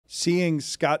Seeing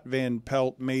Scott Van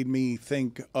Pelt made me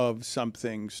think of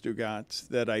something, Stugotz,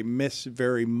 that I miss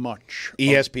very much.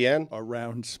 ESPN?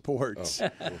 Around sports.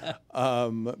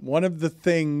 One of the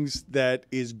things that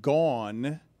is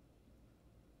gone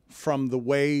from the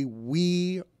way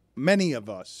many of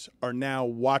us are now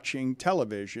watching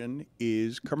television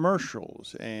is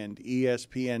commercials. And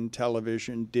ESPN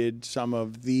television did some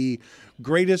of the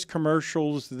greatest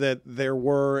commercials that there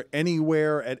were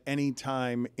anywhere at any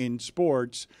time in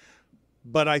sports.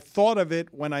 But I thought of it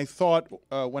when I saw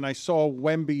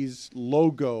Wemby's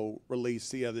logo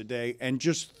released the other day, and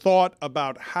just thought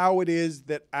about how it is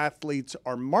that athletes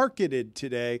are marketed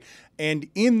today. And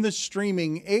in the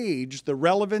streaming age, the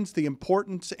relevance, the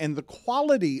importance, and the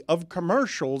quality of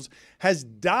commercials has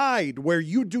died, where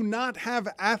you do not have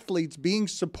athletes being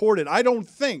supported. I don't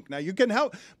think. Now, you can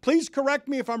help. Please correct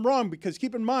me if I'm wrong, because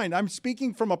keep in mind, I'm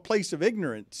speaking from a place of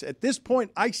ignorance. At this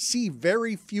point, I see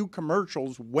very few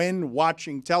commercials when watching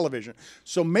television.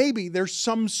 So maybe there's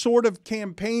some sort of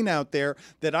campaign out there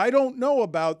that I don't know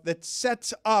about that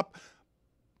sets up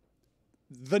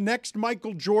the next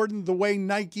Michael Jordan the way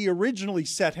Nike originally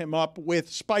set him up, with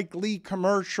Spike Lee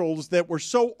commercials that were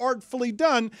so artfully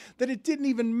done that it didn't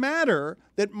even matter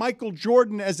that Michael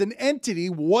Jordan as an entity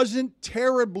wasn't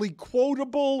terribly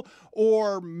quotable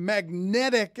or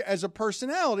magnetic as a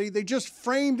personality. They just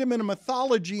framed him in a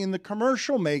mythology in the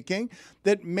commercial making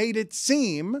that made it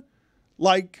seem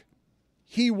like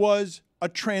he was a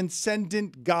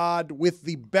transcendent god with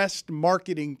the best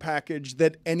marketing package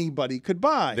that anybody could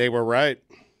buy. They were right.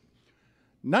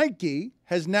 Nike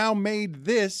has now made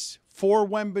this for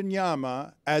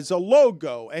Wembanyama as a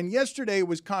logo. And yesterday it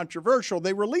was controversial.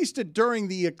 They released it during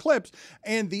the eclipse,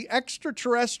 and the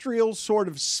extraterrestrial sort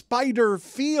of spider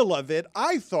feel of it,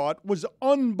 I thought, was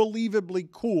unbelievably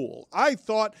cool. I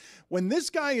thought, when this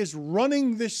guy is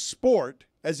running this sport,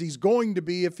 as he's going to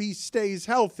be if he stays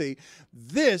healthy,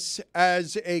 this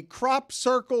as a crop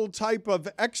circle type of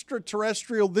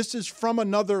extraterrestrial, this is from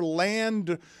another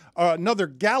land, another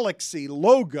galaxy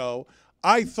logo,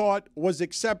 I thought was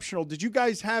exceptional. Did you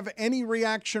guys have any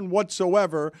reaction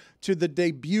whatsoever to the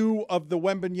debut of the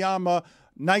Wembanyama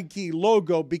Nike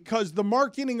logo? Because the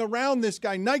marketing around this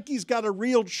guy, Nike's got a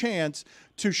real chance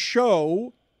to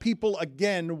show people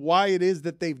again why it is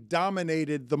that they've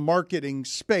dominated the marketing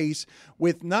space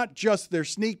with not just their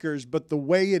sneakers, but the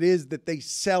way it is that they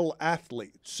sell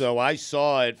athletes. So I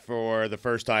saw it for the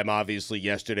first time, obviously,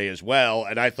 yesterday as well,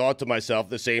 and I thought to myself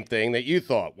the same thing that you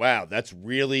thought. Wow, that's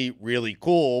really, really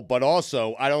cool, but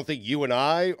also I don't think you and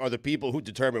I are the people who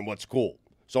determine what's cool.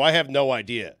 So I have no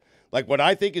idea. Like, what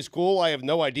I think is cool, I have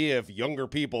no idea if younger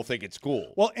people think it's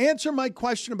cool. Well, answer my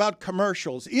question about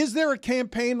commercials. Is there a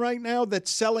campaign right now that's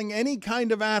selling any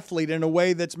kind of athlete in a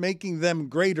way that's making them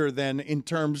greater than, in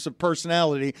terms of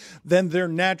personality, than their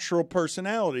natural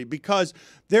personality? Because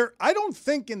I don't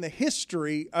think in the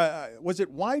history, is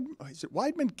it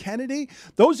Weidman Kennedy?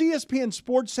 Those ESPN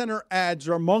Sports Center ads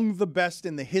are among the best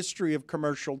in the history of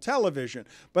commercial television.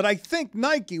 But I think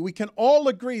Nike, we can all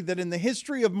agree that in the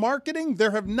history of marketing,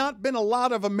 there have not been a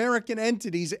lot of American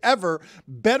entities ever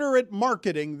better at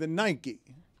marketing than Nike.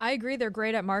 I agree they're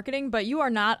great at marketing, but you are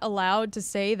not allowed to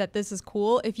say that this is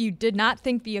cool if you did not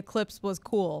think the eclipse was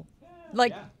cool.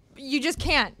 You just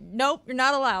can't. Nope, you're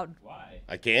not allowed. Why?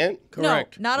 I can't?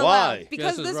 Correct. No, not Why? allowed.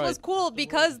 Because this was cool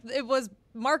because it was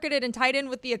marketed and tied in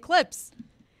with the eclipse.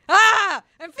 I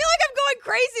feel like I'm going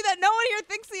crazy that no one here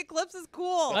thinks the eclipse is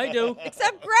cool. I do.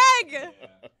 Except Greg.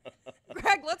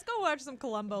 Greg, let's go watch some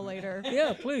Columbo later.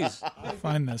 Yeah, please. I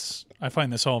find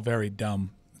this all very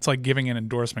dumb. It's like giving an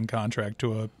endorsement contract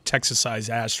to a Texas-sized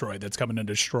asteroid that's coming to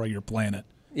destroy your planet.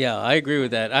 Yeah, I agree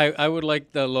with that. I would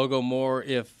like the logo more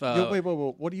if. Wait.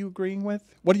 What are you agreeing with?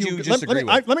 What do you disagree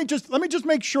with? Let me just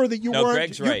make sure that you weren't.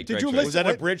 Greg's right. Did Greg's you right. listen? Was that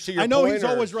a bridge to your I know point, he's or-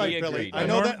 always right, He Billy. agreed. I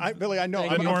know that, Billy. I know.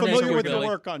 I'm Norm familiar with Billy. your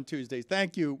work on Tuesdays.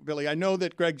 Thank you, Billy. I know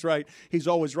that Greg's right. He's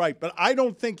always right. But I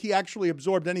don't think he actually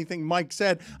absorbed anything Mike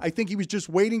said. I think he was just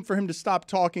waiting for him to stop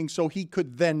talking so he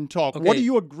could then talk. Okay. What are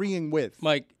you agreeing with?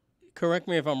 Mike, correct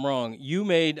me if I'm wrong. You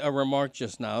made a remark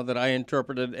just now that I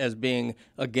interpreted as being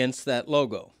against that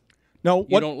logo. No,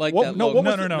 You don't like that logo?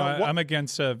 No. I'm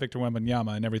against Victor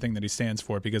Wembanyama and everything that he stands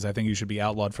for, because I think he should be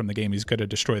outlawed from the game. He's going to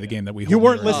destroy the game that we hold. You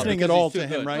weren't dear. listening because at all he's too to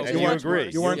him, good. right? Okay. You You weren't, agree.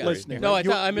 you weren't Yeah. listening. No, right?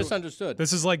 I misunderstood.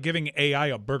 This is like giving AI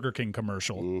a Burger King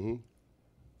commercial.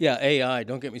 Yeah, AI.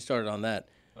 Don't get me started on that.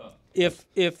 If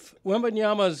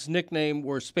Wembanyama's nickname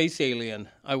were Space Alien,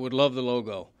 I would love the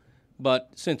logo.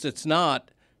 But since it's not,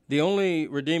 the only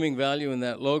redeeming value in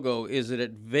that logo is that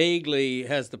it vaguely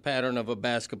has the pattern of a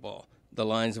basketball. the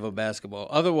lines of a basketball.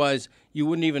 Otherwise, you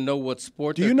wouldn't even know what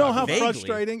sport. Do you know how talking about.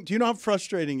 frustrating? Do you know how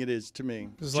frustrating it is to me?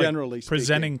 This is Generally like speaking,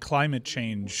 presenting climate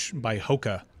change by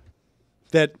Hoka.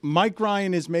 that Mike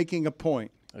Ryan is making a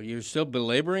point. Are you still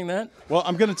belaboring that? Well,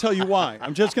 I'm going to tell you why.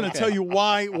 I'm just going to tell you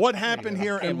why, what happened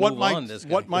here, Can't and what move on, this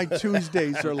guy. my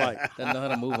Tuesdays are like. Doesn't know how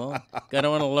to move on. Gotta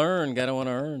want to learn. Gotta want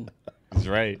to earn. That's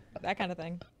right. That kind of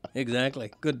thing.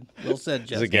 Exactly. Good. Well said,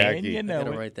 Jeff. Zagacki. You I know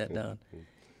gotta it. write that down.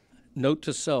 Note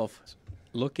to self: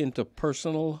 look into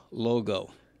personal logo.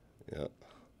 Yeah.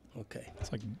 Okay.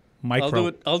 It's like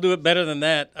I'll do it better than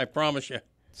that. I promise you.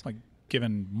 It's like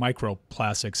giving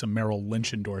Microplastics a Merrill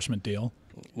Lynch endorsement deal.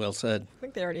 Well said. I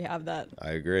think they already have that.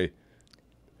 I agree.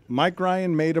 Mike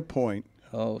Ryan made a point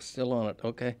Oh, still on it.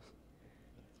 Okay.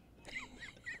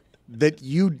 that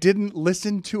you didn't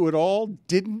listen to at all,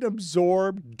 didn't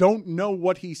absorb, don't know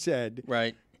what he said.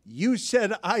 Right. You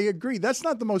said, I agree. That's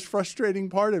not the most frustrating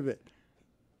part of it.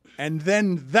 And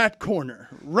then that corner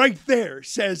right there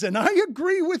says, and I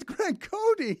agree with Greg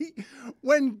Cote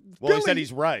when Well, he said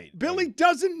he's right. Billy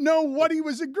doesn't know what he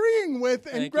was agreeing with,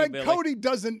 and Thank you, Greg Billy. Cote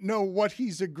doesn't know what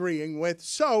he's agreeing with.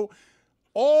 So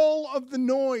all of the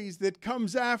noise that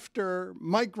comes after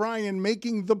Mike Ryan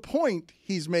making the point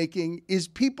he's making is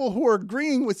people who are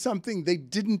agreeing with something they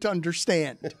didn't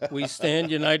understand. We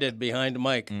stand united behind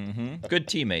Mike. Good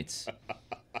teammates.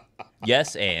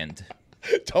 Yes, and.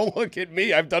 Don't look at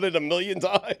me. I've done it a million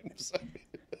times.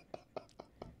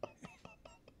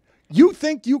 You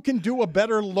think you can do a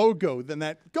better logo than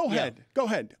that? Go ahead. Go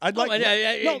ahead. I'd like.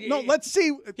 No, let's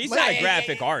see. He's not a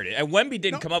graphic artist. And Wemby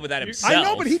didn't come up with that himself. I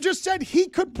know, but he just said he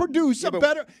could produce a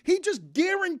better. He just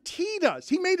guaranteed us.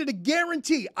 He made it a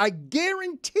guarantee. I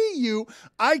guarantee you,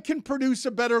 I can produce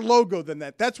a better logo than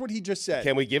that. That's what he just said.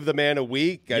 Can we give the man a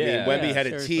week? I mean, Yeah. Wemby Yeah, had a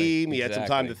seriously. team. He had some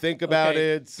time to Exactly. think about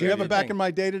Okay. it. Do you have do a you back think? in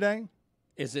my day today?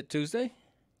 Is it Tuesday?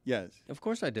 Yes. Of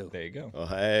course I do. There you go. Oh,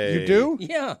 hey. You do?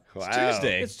 Yeah. Wow.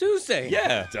 Tuesday. It's Tuesday.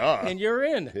 Yeah. Duh. And you're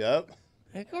in. Yep.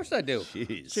 Of course I do.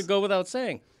 Jeez. Should go without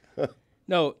saying.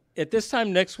 No, at this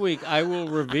time next week, I will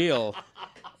reveal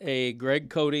a Greg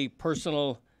Cote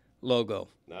personal logo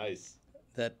Nice.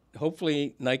 that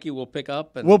hopefully Nike will pick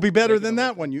up. And We'll be better make it than a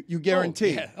that one. You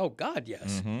guarantee. Oh, yeah. Oh God,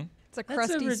 yes. It's a That's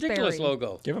crusty a ridiculous Sperry.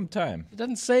 logo. Give him time. It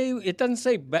doesn't say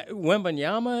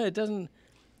Wembanyama. It doesn't.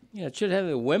 It should have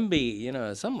a Wemby.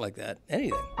 Something like that.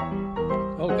 Anything.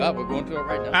 Oh God, we're going to it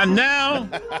right now. And now,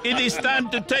 it is time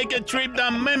to take a trip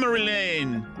down memory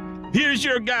lane. Here's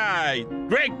your guy,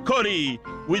 Greg Cote,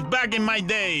 with Back in My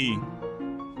Day.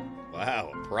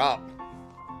 Wow. A prop.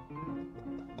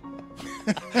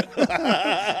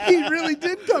 He really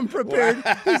did come prepared.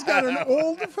 He's got an How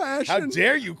old-fashioned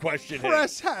dare you question him?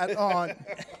 press hat on.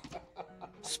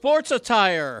 Sports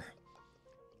attire.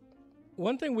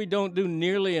 One thing we don't do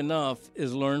nearly enough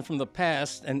is learn from the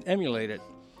past and emulate it.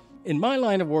 In my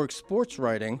line of work, sports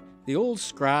writing, the old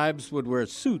scribes would wear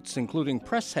suits, including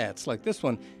press hats like this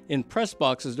one, in press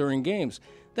boxes during games.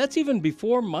 That's even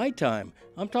before my time.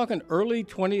 I'm talking early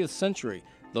 20th century.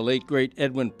 The late, great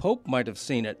Edwin Pope might have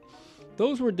seen it.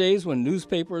 Those were days when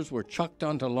newspapers were chucked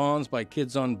onto lawns by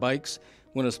kids on bikes,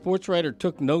 when a sports writer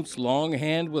took notes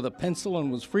longhand with a pencil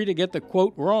and was free to get the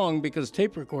quote wrong because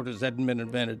tape recorders hadn't been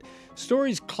invented.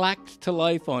 Stories clacked to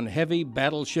life on heavy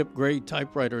battleship-grade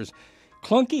typewriters.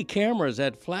 Clunky cameras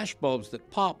had flashbulbs that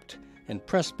popped, and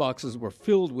press boxes were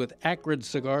filled with acrid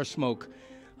cigar smoke.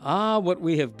 Ah, what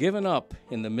we have given up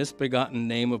in the misbegotten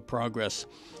name of progress.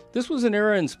 This was an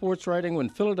era in sports writing when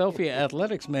Philadelphia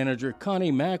Athletics manager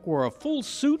Connie Mack wore a full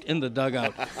suit in the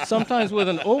dugout, sometimes with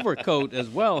an overcoat as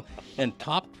well, and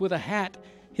topped with a hat.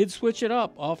 He'd switch it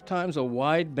up. Oftentimes a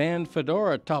wide-band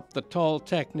fedora topped the tall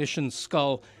technician's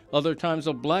skull. Other times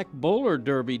a black bowler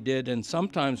derby did, and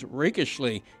sometimes,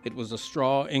 rakishly, it was a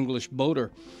straw English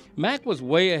boater. Mack was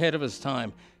way ahead of his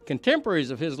time.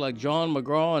 Contemporaries of his like John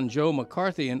McGraw and Joe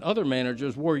McCarthy and other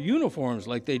managers wore uniforms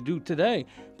like they do today,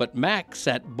 but Mack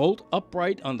sat bolt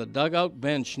upright on the dugout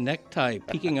bench, necktie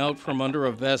peeking out from under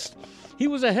a vest. He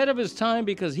was ahead of his time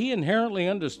because he inherently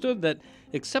understood that,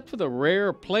 except for the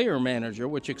rare player manager,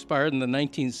 which expired in the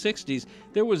 1960s,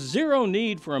 there was zero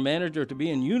need for a manager to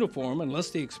be in uniform unless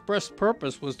the express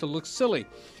purpose was to look silly.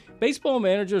 Baseball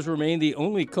managers remain the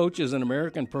only coaches in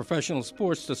American professional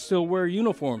sports to still wear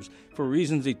uniforms for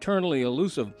reasons eternally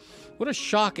elusive. What a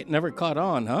shock it never caught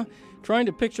on, huh? Trying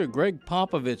to picture Greg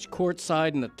Popovich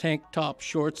courtside in the tank top,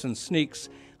 shorts, and sneaks.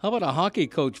 How about a hockey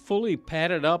coach fully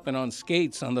padded up and on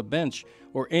skates on the bench,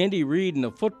 or Andy Reid in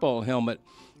a football helmet?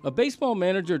 A baseball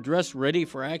manager dressed ready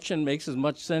for action makes as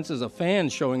much sense as a fan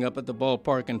showing up at the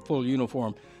ballpark in full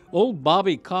uniform. Old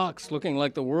Bobby Cox, looking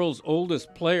like the world's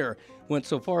oldest player, went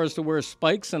so far as to wear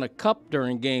spikes and a cup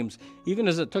during games, even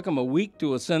as it took him a week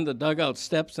to ascend the dugout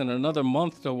steps and another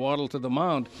month to waddle to the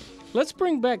mound. Let's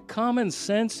bring back common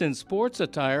sense in sports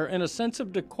attire and a sense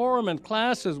of decorum and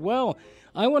class as well.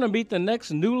 I want to meet the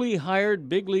next newly hired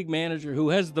big league manager who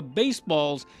has the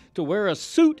baseballs to wear a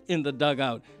suit in the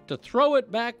dugout, to throw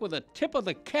it back with a tip of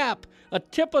the cap, a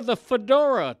tip of the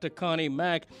fedora to Connie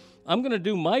Mack. I'm going to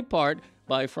do my part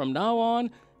by, from now on,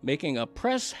 making a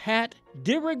press hat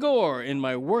de rigueur in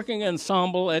my working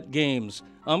ensemble at games.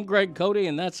 I'm Greg Cote,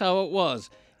 and that's how it was,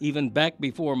 even back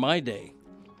before my day.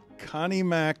 Connie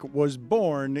Mack was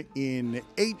born in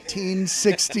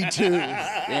 1862.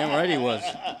 Damn right he was.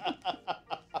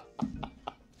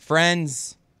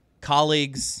 Friends,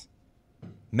 colleagues,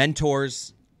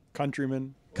 mentors,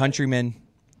 Countrymen.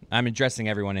 I'm addressing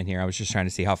everyone in here. I was just trying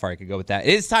to see how far I could go with that.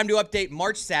 It is time to update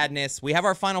March Sadness. We have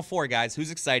our Final Four, guys.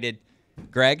 Who's excited?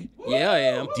 Greg? Yeah, I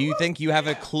am. Do you think you have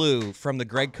a clue from the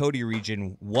Greg Cote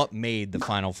region what made the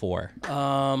Final Four?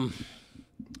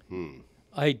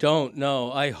 I don't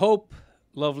know. I hope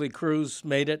Lovely Cruz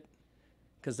made it,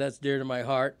 because that's dear to my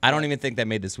heart. I don't even think that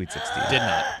made the Sweet 16. Did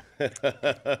not.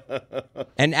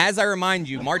 And as I remind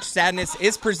you, March Sadness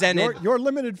is presented. Your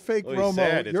limited fake Well, he's Romo.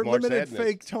 sad. It's Your March limited Sadness.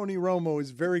 fake Tony Romo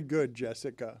is very good,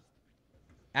 Jessica.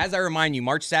 As I remind you,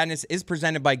 March Sadness is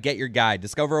presented by Get Your Guide.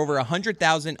 Discover over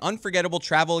 100,000 unforgettable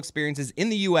travel experiences in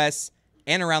the U.S.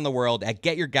 and around the world at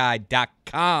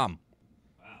getyourguide.com.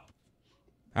 Wow.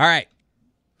 All right.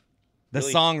 The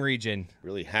Really- song region.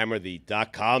 Really hammer the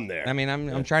 .com there. I mean,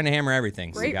 I'm trying to hammer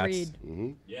everything. Great Stugotz.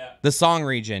 read. The song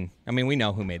region. I mean, we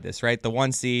know who made this, right? The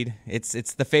 1 seed. It's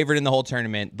the favorite in the whole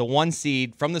tournament. The 1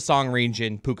 seed from the song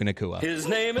region, Puka Nakua. His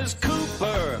name is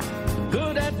Cooper,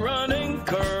 good at running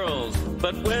curls.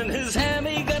 But when his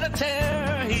hammy got a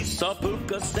tear, he saw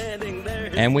Puka standing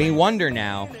there. And we wonder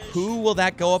now, who will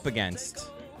that go up against?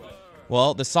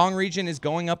 Well, the song region is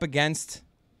going up against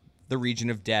the region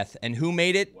of death. And who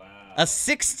made it? A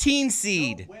 16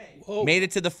 seed made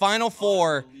it to the Final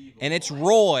Four, and it's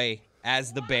Roy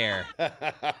as the bear.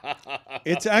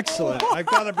 It's excellent. I've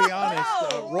got to be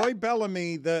honest. Roy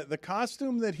Bellamy, the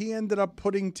costume that he ended up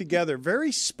putting together,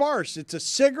 very sparse. It's a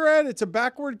cigarette, it's a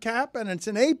backward cap, and it's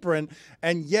an apron,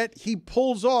 and yet he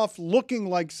pulls off looking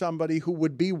like somebody who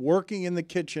would be working in the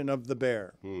kitchen of the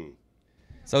bear.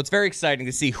 So it's very exciting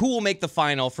to see who will make the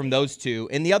final from those two.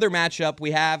 In the other matchup,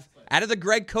 we have, out of the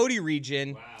Greg Cote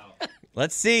region,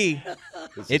 let's see.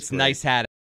 It's Nice Hat.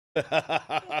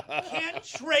 Can't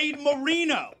trade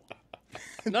Marino.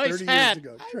 Nice 30 hat. years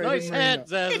ago, traded Nice hat,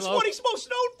 Zaslow. It's what he's most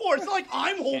known for. It's not like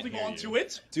I'm holding on to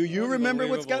it. Do you remember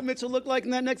what Scott Mitchell looked like in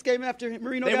that next game after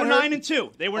Marino They got were hurt?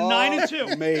 9-2. They were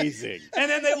 9-2. Amazing. And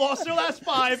then they lost their last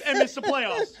 5 and missed the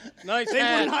playoffs. Nice They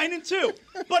hat. were 9-2.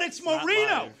 But it's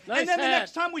Marino. Nice And then the hat.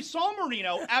 next time we saw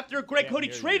Marino, after Greg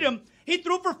Cote traded him, he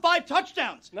threw for 5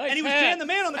 touchdowns. Nice and he was hat. Dan the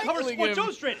Man on the cover of Tackling Sports him.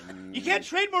 Illustrated. You can't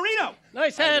trade Marino.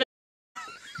 Nice hat.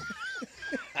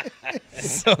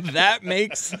 So that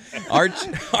makes our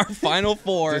Final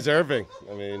Four. Deserving.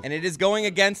 I mean, And it is going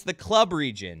against the club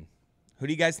region. Who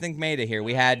do you guys think made it here?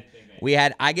 We had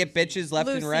I Get Bitches left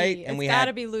and Lucy. right, and It's we gotta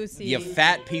had be Lucy. You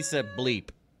fat piece of bleep.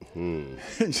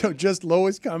 So just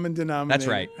lowest common denominator. That's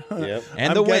right. yep. And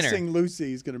I'm the winner. guessing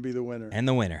Lucy's going to be the winner. And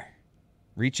the winner.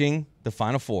 Reaching the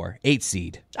Final Four, 8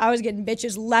 seed. I was getting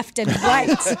bitches left and right.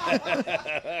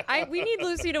 We need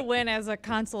Lucy to win as a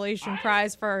consolation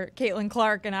prize for Caitlin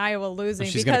Clark and Iowa losing.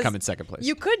 She's going to because come in second place.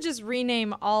 You could just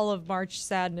rename all of March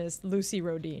Sadness Lucy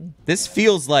Rodine. This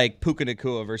feels like Puka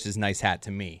Nakua versus Nice Hat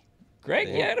to me. Greg,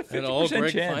 you had a An all 50%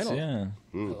 Greg chance. final. Yeah.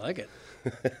 I like it.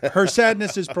 Her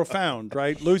sadness is profound,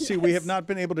 right? Lucy, we have not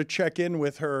been able to check in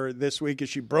with her this week. Is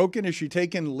she broken? Is she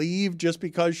taking leave just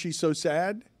because she's so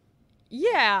sad?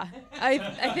 Yeah, I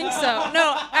think so.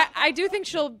 No, I do think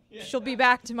she'll be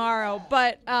back tomorrow.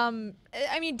 But I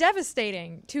mean,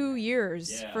 devastating 2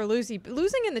 years for Lucy.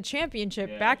 Losing in the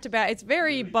championship back to back. It's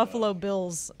very Buffalo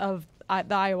Bills of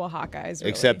the Iowa Hawkeyes. Really.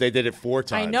 Except they did it 4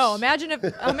 times. I know. Imagine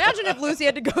if Lucy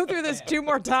had to go through this 2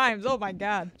 more times. Oh my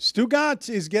God. Stugotz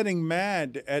is getting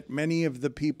mad at many of the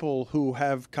people who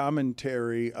have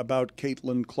commentary about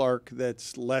Caitlin Clark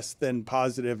that's less than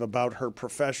positive about her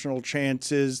professional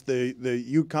chances, the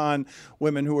UConn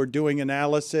women who are doing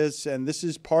analysis, and this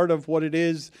is part of what it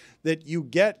is that you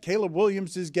get. Caleb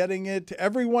Williams is getting it.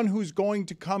 Everyone who's going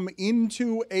to come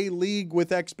into a league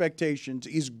with expectations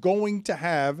is going to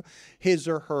have his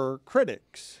or her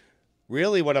critics.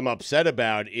 Really, what I'm upset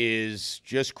about is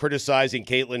just criticizing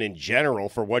Caitlin in general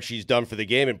for what she's done for the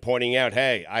game and pointing out,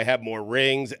 hey, I have more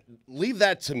rings. Leave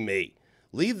that to me.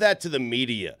 Leave that to the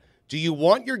media Do you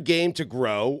want your game to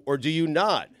grow or do you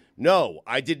not? No,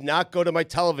 I did not go to my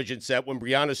television set when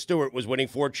Breanna Stewart was winning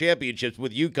 4 championships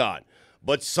with UConn.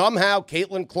 But somehow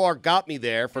Caitlin Clark got me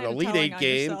there for an Elite Eight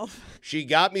game. She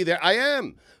got me there. I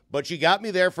am. But she got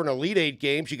me there for an Elite Eight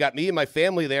game. She got me and my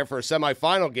family there for a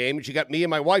semifinal game. And she got me and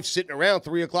my wife sitting around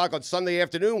 3 o'clock on Sunday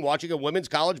afternoon watching a women's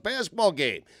college basketball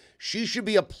game. She should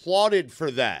be applauded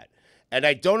for that. And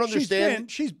I don't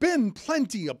understand. She's been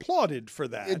plenty applauded for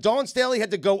that. Dawn Staley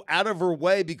had to go out of her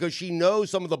way because she knows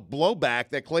some of the blowback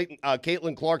that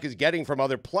Caitlin Clark is getting from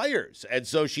other players. And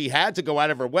so she had to go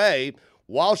out of her way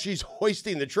while she's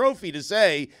hoisting the trophy to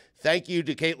say, thank you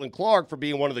to Caitlin Clark for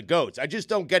being one of the GOATs. I just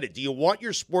don't get it. Do you want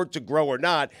your sport to grow or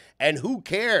not? And who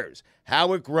cares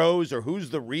how it grows or who's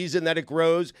the reason that it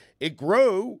grows? It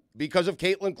grew because of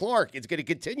Caitlin Clark. It's going to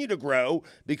continue to grow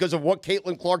because of what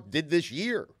Caitlin Clark did this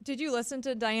year. Did you listen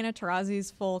to Diana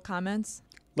Taurasi's full comments?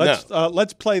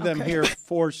 Let's play them here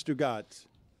for Stugotz.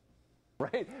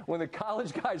 Right? When the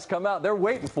college guys come out, they're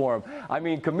waiting for them. I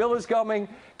mean, Camilla's coming,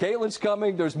 Caitlin's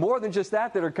coming. There's more than just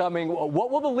that are coming.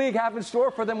 What will the league have in store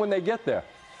for them when they get there?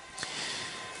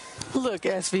 Look,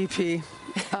 SVP,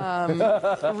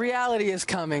 reality is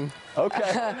coming.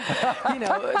 Okay.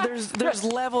 There's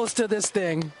levels to this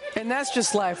thing, and that's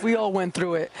just life. We all went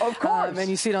through it. Of course. And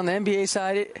you see it on the NBA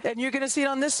side, and you're going to see it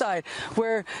on this side,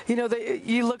 where,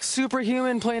 you look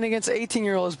superhuman playing against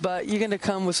 18-year-olds, but you're going to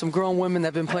come with some grown women that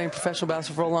have been playing professional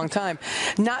basketball for a long time.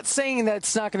 Not saying that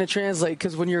it's not going to translate,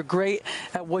 because when you're great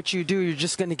at what you do, you're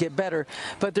just going to get better.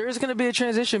 But there is going to be a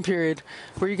transition period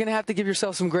where you're going to have to give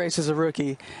yourself some grace as a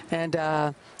rookie. And,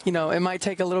 it might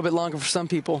take a little bit longer for some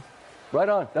people. Right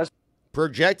on. That's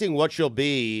projecting what she'll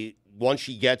be once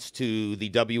she gets to the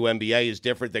WNBA is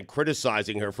different than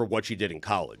criticizing her for what she did in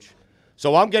college.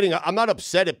 So I'm not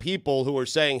upset at people who are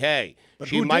saying, hey, but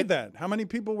who did that? How many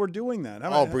people were doing that?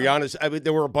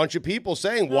 There were a bunch of people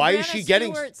saying, why is she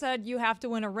getting... Breanna Stewart said you have to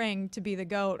win a ring to be the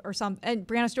GOAT or something. And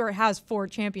Breanna Stewart has 4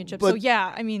 championships. So,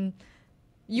 yeah, I mean,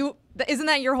 isn't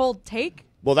that your whole take?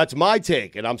 Well, that's my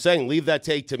take, and I'm saying leave that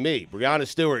take to me. Breanna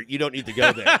Stewart, you don't need to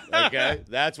go there, okay?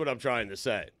 That's what I'm trying to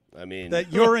say. I mean,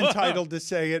 that you're entitled to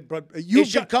say it, but it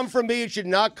should come from me. It should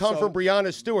not come from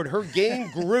Breanna Stewart. Her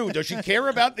game grew. Does she care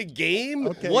about the game?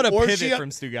 Okay. What a pivot from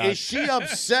Stugotz. Is she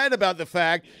upset about the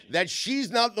fact that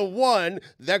she's not the one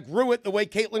that grew it the way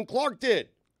Caitlin Clark did?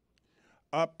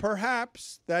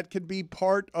 Perhaps that could be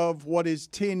part of what is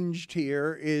tinged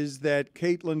here is that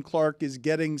Caitlin Clark is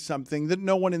getting something that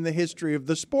no one in the history of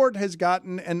the sport has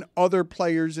gotten, and other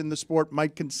players in the sport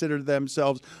might consider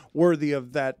themselves worthy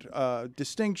of that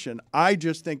distinction. I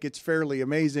just think it's fairly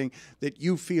amazing that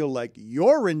you feel like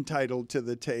you're entitled to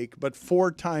the take, but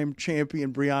 4-time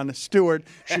champion Breanna Stewart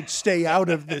should stay out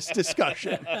of this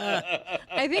discussion.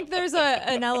 I think there's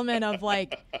an element of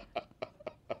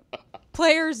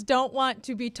players don't want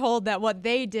to be told that what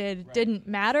they did didn't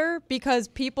matter because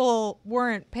people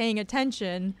weren't paying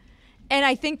attention. And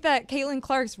I think that Caitlin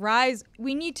Clark's rise,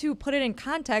 we need to put it in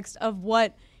context of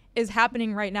what is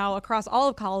happening right now across all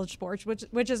of college sports,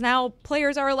 which is now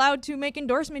players are allowed to make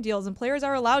endorsement deals and players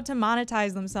are allowed to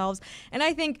monetize themselves. And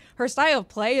I think her style of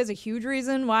play is a huge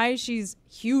reason why she's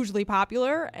hugely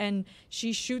popular, and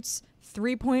she shoots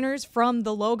 3-pointers from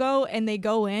the logo and they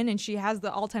go in, and she has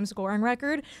the all-time scoring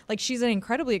record. She's an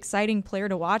incredibly exciting player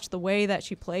to watch. The way that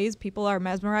she plays, people are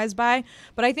mesmerized by.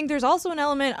 But I think there's also an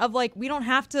element of we don't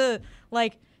have to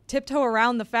tiptoe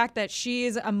around the fact that she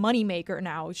is a moneymaker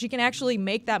now. She can actually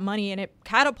make that money, and it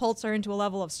catapults her into a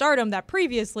level of stardom that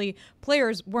previously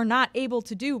players were not able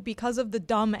to do because of the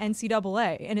dumb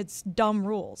NCAA and its dumb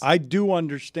rules. I do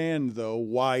understand, though,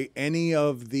 why any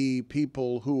of the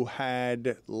people who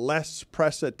had less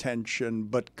press attention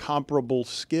but comparable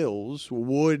skills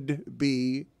would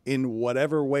be, in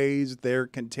whatever ways they're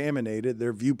contaminated,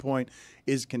 their viewpoint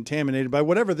is contaminated by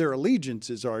whatever their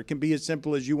allegiances are. It can be as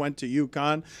simple as you went to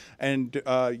UConn and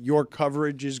your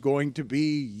coverage is going to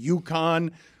be UConn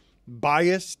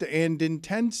biased and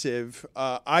intensive.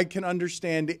 I can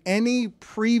understand any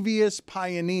previous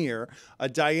pioneer, a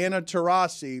Diana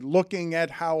Taurasi, looking at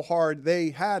how hard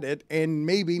they had it, and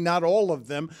maybe not all of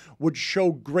them would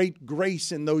show great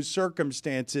grace in those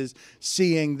circumstances,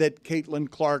 seeing that Caitlin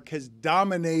Clark has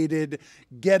dominated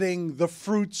getting the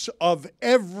fruits of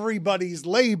everybody's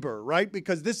labor, right?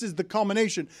 Because this is the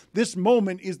culmination. This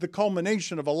moment is the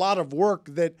culmination of a lot of work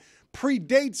that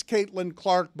predates Caitlin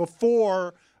Clark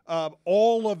before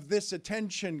all of this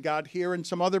attention got here, and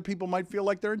some other people might feel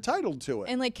like they're entitled to it.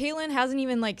 And Caitlin hasn't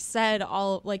even said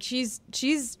all,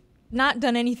 she's not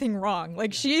done anything wrong.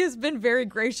 She has been very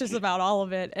gracious about all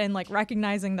of it and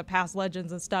recognizing the past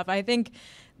legends and stuff. I think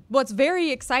what's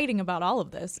very exciting about all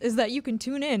of this is that you can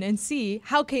tune in and see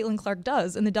how Caitlin Clark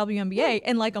does in the WNBA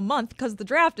in like a month, because the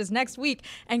draft is next week.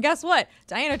 And guess what?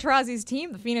 Diana Taurasi's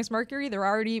team, the Phoenix Mercury, they're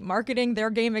already marketing their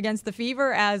game against the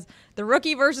Fever as the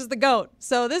rookie versus the GOAT.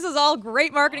 So this is all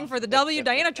great marketing for the W.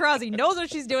 Diana Taurasi knows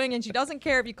what she's doing, and she doesn't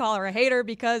care if you call her a hater,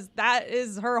 because that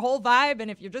is her whole vibe.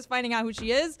 And if you're just finding out who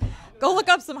she is, go look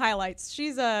up some highlights.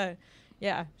 She's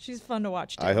she's fun to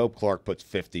watch too. I hope Clark puts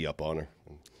 50 up on her.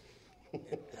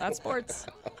 That's sports.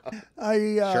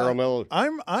 Cheryl Miller.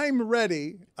 I'm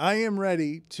ready. I am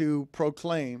ready to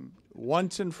proclaim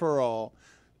once and for all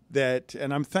that,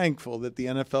 and I'm thankful that the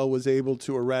NFL was able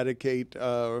to eradicate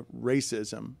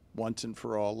racism once and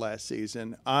for all last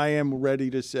season. I am ready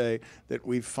to say that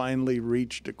we've finally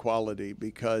reached equality,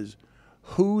 because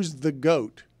who's the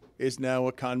GOAT is now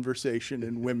a conversation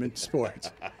in women's sports.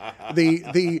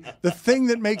 The thing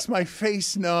that makes my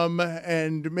face numb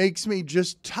and makes me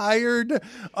just tired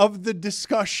of the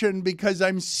discussion, because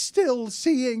I'm still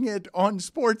seeing it on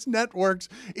sports networks,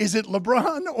 is it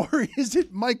LeBron or is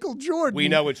it Michael Jordan? We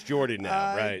know it's Jordan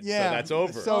now, right? Yeah. So that's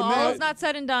over. So all is not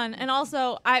said and done. And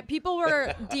also, people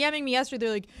were DMing me yesterday.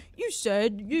 They're like, you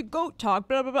said you GOAT talk,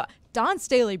 blah, blah, blah. Dawn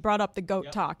Staley brought up the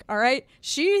GOAT talk, all right?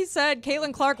 She said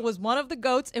Caitlin Clark was one of the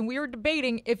GOATs, and we were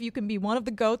debating if you can be one of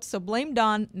the GOATs, so blame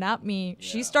Dawn, not me. Yeah.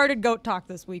 She started GOAT talk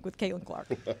this week with Caitlin Clark.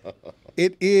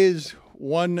 It is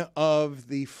one of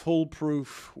the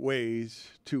foolproof ways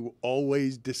to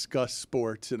always discuss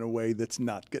sports in a way that's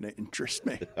not going to interest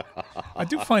me. I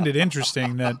do find it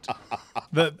interesting that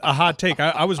a hot take.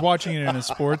 I was watching it in a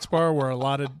sports bar where a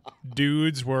lot of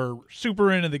dudes were super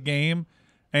into the game,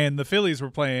 and the Phillies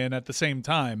were playing at the same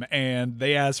time, and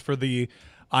they asked for the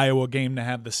Iowa game to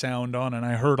have the sound on, and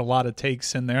I heard a lot of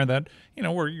takes in there that,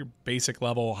 were your basic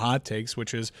level hot takes,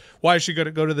 which is, why is she going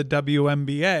to go to the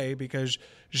WNBA? Because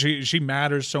she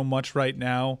matters so much right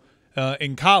now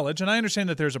in college. And I understand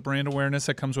that there's a brand awareness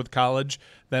that comes with college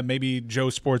that maybe Joe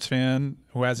sports fan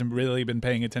who hasn't really been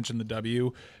paying attention to the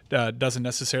W doesn't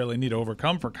necessarily need to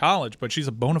overcome for college, but she's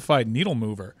a bona fide needle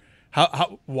mover.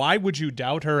 Why would you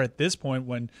doubt her at this point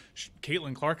when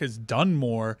Caitlin Clark has done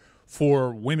more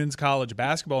for women's college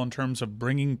basketball in terms of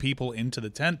bringing people into the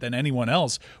tent than anyone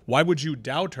else? Why would you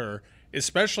doubt her,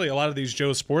 especially a lot of these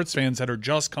Joe sports fans that are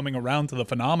just coming around to the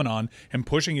phenomenon and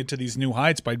pushing it to these new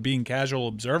heights by being casual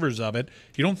observers of it?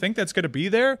 You don't think that's going to be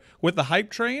there with the hype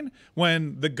train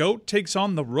when the GOAT takes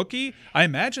on the rookie? I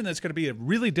imagine that's going to be a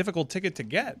really difficult ticket to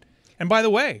get. And by the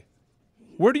way,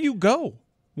 where do you go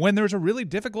when there's a really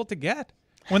difficult to get?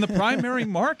 When the primary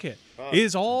market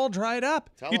is all dried up,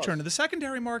 you turn to the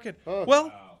secondary market.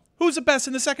 Well, who's the best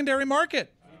in the secondary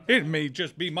market? It may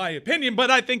just be my opinion, but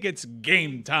I think it's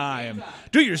Game Time.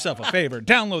 Do yourself a favor.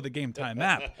 Download the Game Time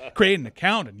app. Create an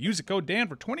account and use the code Dan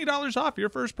for $20 off your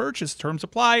first purchase. Terms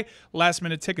apply.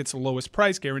 Last-minute tickets, the lowest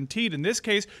price guaranteed. In this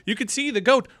case, you could see the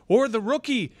GOAT or the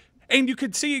rookie, and you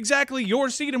could see exactly your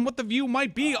seat and what the view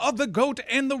might be of the GOAT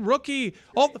and the rookie.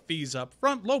 All the fees up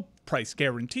front, low price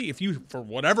guarantee. If you, for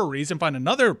whatever reason, find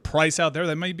another price out there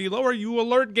that might be lower, you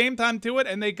alert Game Time to it,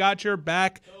 and they got your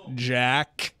back,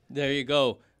 Jack. There you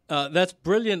go. That's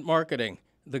brilliant marketing,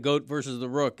 the GOAT versus the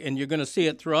Rook, and you're going to see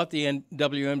it throughout the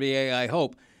WNBA, I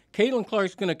hope. Caitlin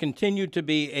Clark's going to continue to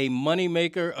be a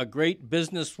moneymaker, a great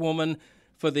businesswoman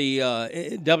for the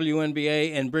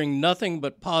WNBA, and bring nothing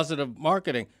but positive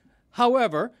marketing.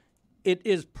 However, it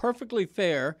is perfectly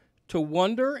fair to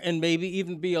wonder and maybe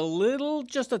even be a little,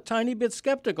 just a tiny bit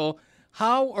skeptical,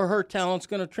 how are her talents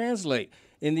going to translate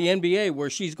in the NBA, where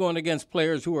she's going against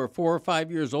players who are 4 or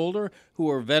 5 years older, who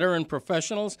are veteran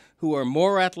professionals, who are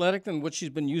more athletic than what she's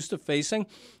been used to facing.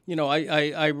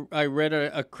 I read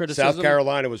a criticism. South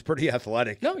Carolina was pretty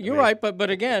athletic. No, you're right, but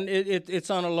again,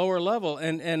 it's on a lower level.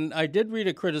 And I did read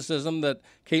a criticism that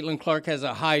Caitlin Clark has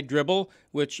a high dribble,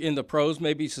 which in the pros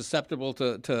may be susceptible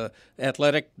to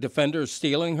athletic defenders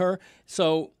stealing her.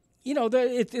 So,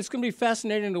 it's going to be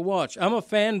fascinating to watch. I'm a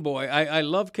fanboy. I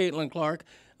love Caitlin Clark.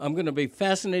 I'm going to be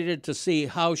fascinated to see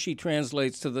how she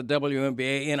translates to the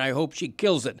WNBA, and I hope she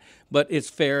kills it. But it's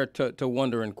fair to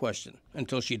wonder and question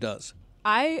until she does.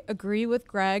 I agree with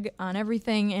Greg on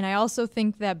everything, and I also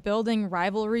think that building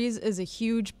rivalries is a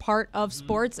huge part of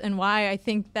sports, and why I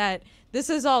think that this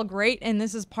is all great, and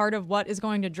this is part of what is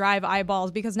going to drive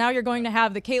eyeballs, because now you're going to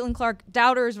have the Caitlin Clark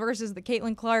doubters versus the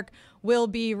Caitlin Clark will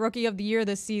be Rookie of the Year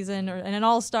this season and an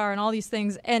All-Star and all these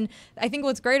things. And I think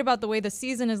what's great about the way the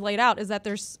season is laid out is that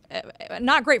there's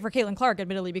not great for Caitlin Clark,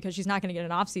 admittedly, because she's not going to get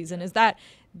an off-season, is that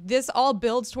this all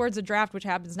builds towards a draft, which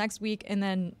happens next week, and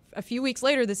then a few weeks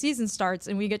later the season starts,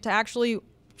 and we get to actually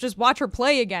just watch her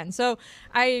play again. So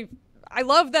I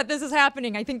love that this is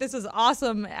happening. I think this is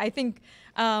awesome. I think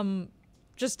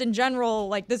just in general,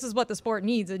 like, this is what the sport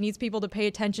needs. It needs people to pay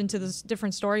attention to the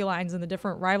different storylines and the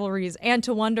different rivalries, and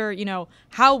to wonder,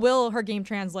 how will her game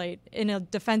translate in a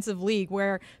defensive league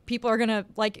where people are going to,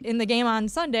 like in the game on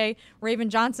Sunday, Raven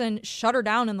Johnson shut her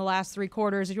down in the last 3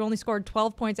 quarters. She only scored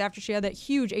 12 points after she had that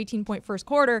huge 18-point first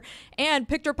quarter, and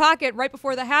picked her pocket right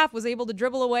before the half, was able to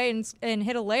dribble away and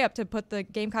hit a layup to put the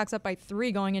Gamecocks up by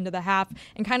 3 going into the half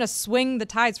and kind of swing the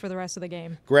tides for the rest of the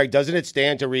game. Greg, doesn't it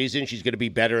stand to reason she's going to be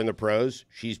better in the pros?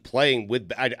 She's playing with,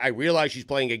 I realize she's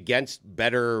playing against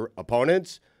better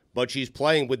opponents, but she's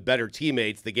playing with better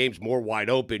teammates. The game's more wide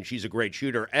open. She's a great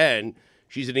shooter, and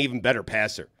she's an even better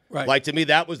passer. Right. Like, to me,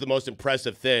 that was the most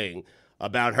impressive thing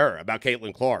about her, about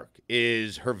Caitlin Clark,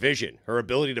 is her vision, her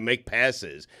ability to make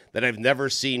passes that I've never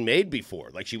seen made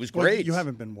before. Like, she was great. Well, you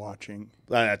haven't been watching.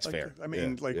 That's fair. I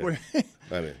mean,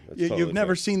 you've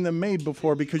never seen them made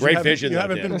before because great you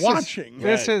haven't been watching.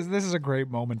 This is a great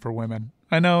moment for women.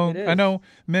 I know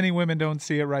many women don't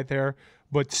see it right there,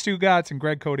 but Stugotz and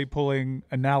Greg Cote pulling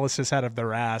analysis out of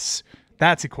their ass,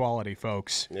 that's equality,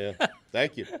 folks. Yeah.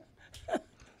 Thank you.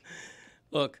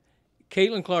 Look,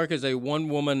 Caitlin Clark is a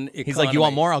one-woman economy. He's like, you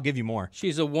want more? I'll give you more.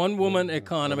 She's a one-woman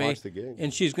economy, watch the game.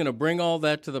 and she's going to bring all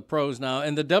that to the pros now.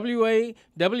 And the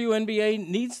WNBA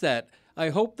needs that. I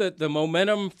hope that the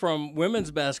momentum from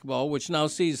women's basketball, which now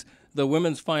sees the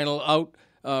women's final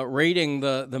rating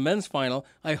the men's final,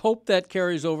 I hope that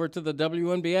carries over to the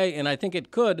WNBA, and I think it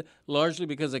could, largely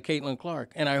because of Caitlin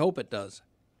Clark, and I hope it does.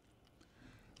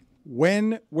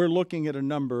 When we're looking at a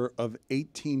number of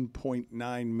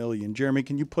 18.9 million, Jeremy,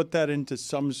 can you put that into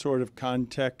some sort of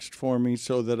context for me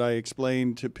so that I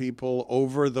explain to people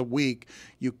over the week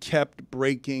you kept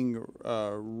breaking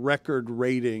record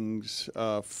ratings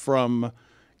from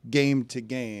game to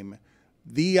game?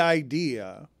 The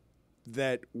idea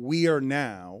that we are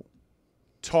now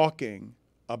talking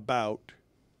about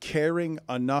caring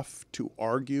enough to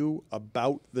argue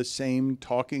about the same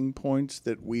talking points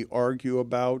that we argue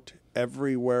about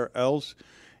everywhere else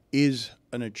is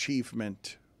an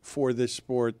achievement for this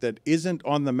sport that isn't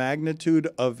on the magnitude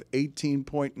of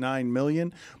 18.9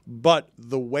 million, but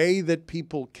the way that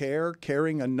people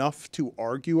caring enough to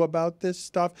argue about this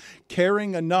stuff,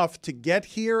 caring enough to get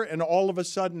here and all of a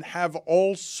sudden have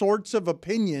all sorts of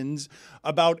opinions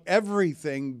about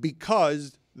everything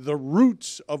because the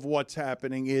roots of what's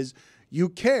happening is you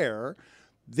care.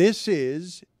 This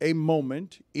is a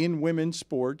moment in women's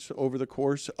sports over the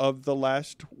course of the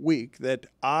last week that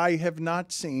I have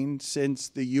not seen since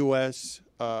the U.S.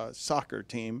 Soccer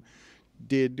team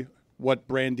did what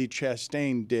Brandi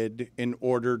Chastain did in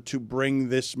order to bring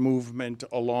this movement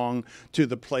along to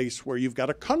the place where you've got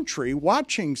a country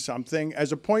watching something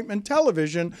as appointment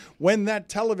television when that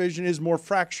television is more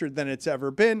fractured than it's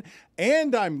ever been.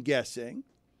 And I'm guessing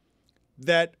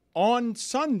that on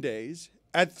Sundays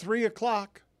at 3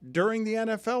 o'clock during the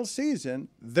NFL season,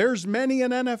 there's many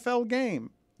an NFL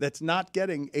game that's not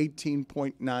getting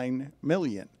 18.9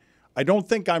 million. I don't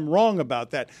think I'm wrong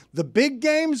about that. The big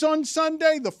games on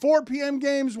Sunday, the 4 p.m.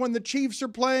 games when the Chiefs are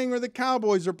playing or the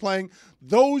Cowboys are playing,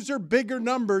 those are bigger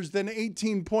numbers than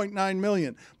 18.9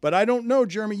 million. But I don't know,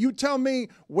 Jeremy. You tell me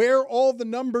where all the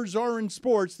numbers are in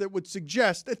sports that would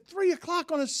suggest at 3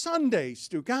 o'clock on a Sunday,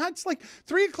 Stugotz, like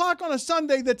 3 o'clock on a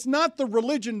Sunday, that's not the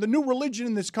religion, the new religion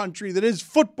in this country that is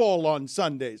football on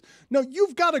Sundays. No,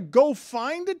 you've got to go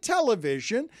find a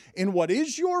television in what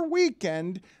is your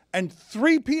weekend, and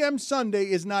 3 p.m.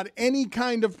 Sunday is not any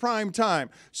kind of prime time.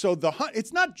 So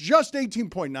it's not just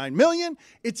 18.9 million.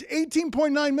 It's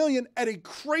 18.9 million at a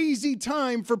crazy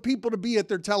time for people to be at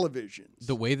their televisions.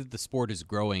 The way that the sport is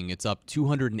growing, it's up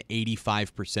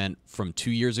 285% from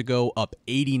 2 years ago, up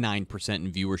 89%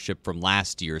 in viewership from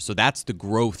last year. So that's the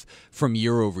growth from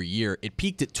year over year. It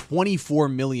peaked at 24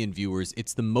 million viewers.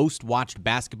 It's the most watched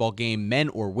basketball game, men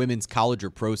or women's, college or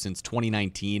pro, since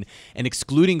 2019. And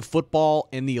excluding football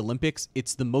and the Olympics,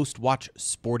 it's the most watched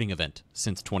sporting event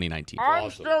since 2019. I'm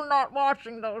still not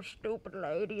watching those stupid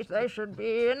ladies. They should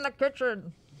be in the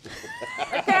kitchen.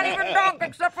 They can't even dunk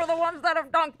except for the ones that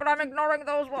have dunked, but I'm ignoring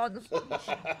those ones.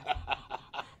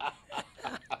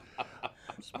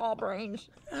 Small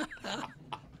brains.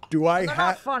 Do I They're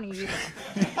have not funny either.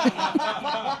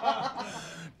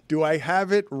 Do I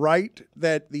have it right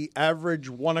that the average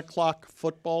 1 o'clock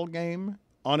football game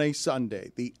on a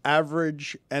Sunday, the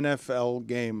average NFL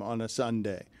game on a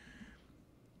Sunday,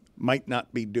 might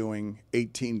not be doing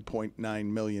 18.9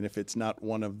 million if it's not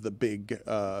one of the big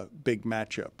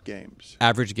matchup games?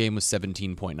 Average game was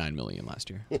 17.9 million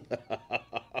last year.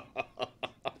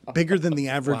 Bigger than the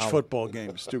average football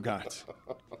game, Stugotz.